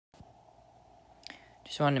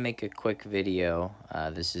Just wanted to make a quick video.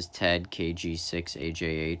 This is Ted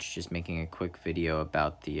KG6AJH, just making a quick video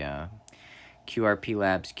about the QRP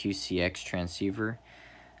Labs QCX transceiver.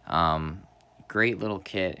 Great little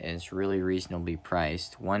kit, and it's really reasonably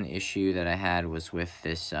priced. One issue that I had was with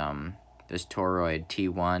this this toroid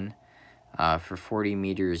T1. For 40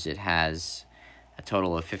 meters, it has a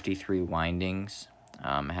total of 53 windings.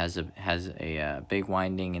 Has a big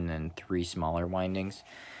winding and then 3 smaller windings.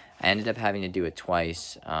 I ended up having to do it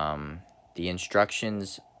twice. The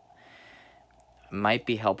instructions might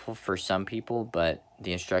be helpful for some people, but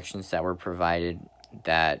the instructions that were provided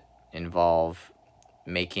that involve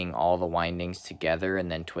making all the windings together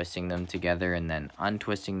and then twisting them together and then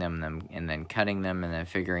untwisting them and then cutting them and then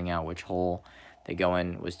figuring out which hole they go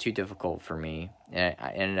in was too difficult for me. And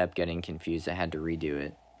I ended up getting confused. I had to redo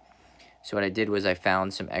it. So what I did was I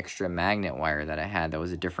found some extra magnet wire that I had that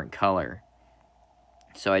was a different color.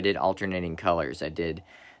 So I did alternating colors. I did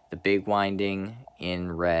the big winding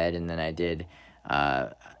in red, and then I did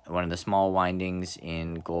one of the small windings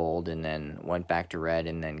in gold, and then went back to red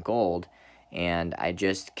and then gold. And I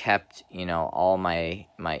just kept, all my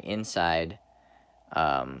inside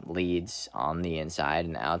leads on the inside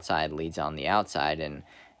and outside leads on the outside. And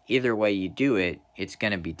either way you do it, it's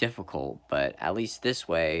going to be difficult. But at least this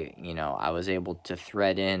way, I was able to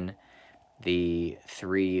thread in the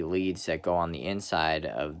 3 leads that go on the inside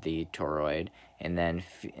of the toroid, and then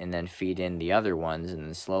feed in the other ones, and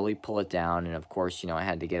then slowly pull it down. And of course, I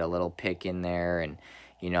had to get a little pick in there, and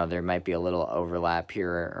there might be a little overlap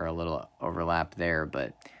here or a little overlap there,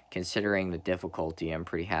 but considering the difficulty, I'm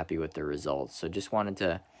pretty happy with the results. So just wanted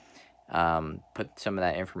to put some of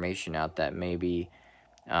that information out, that maybe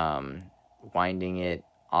winding it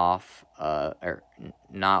off or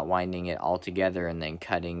not winding it all together and then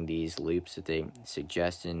cutting these loops that they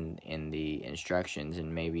suggest in the instructions,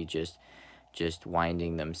 and maybe just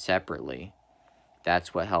winding them separately.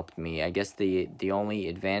 That's what helped me. I guess the only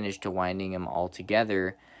advantage to winding them all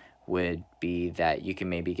together would be that you can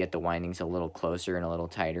maybe get the windings a little closer and a little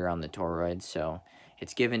tighter on the toroid. So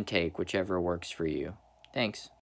it's give and take, whichever works for you. Thanks.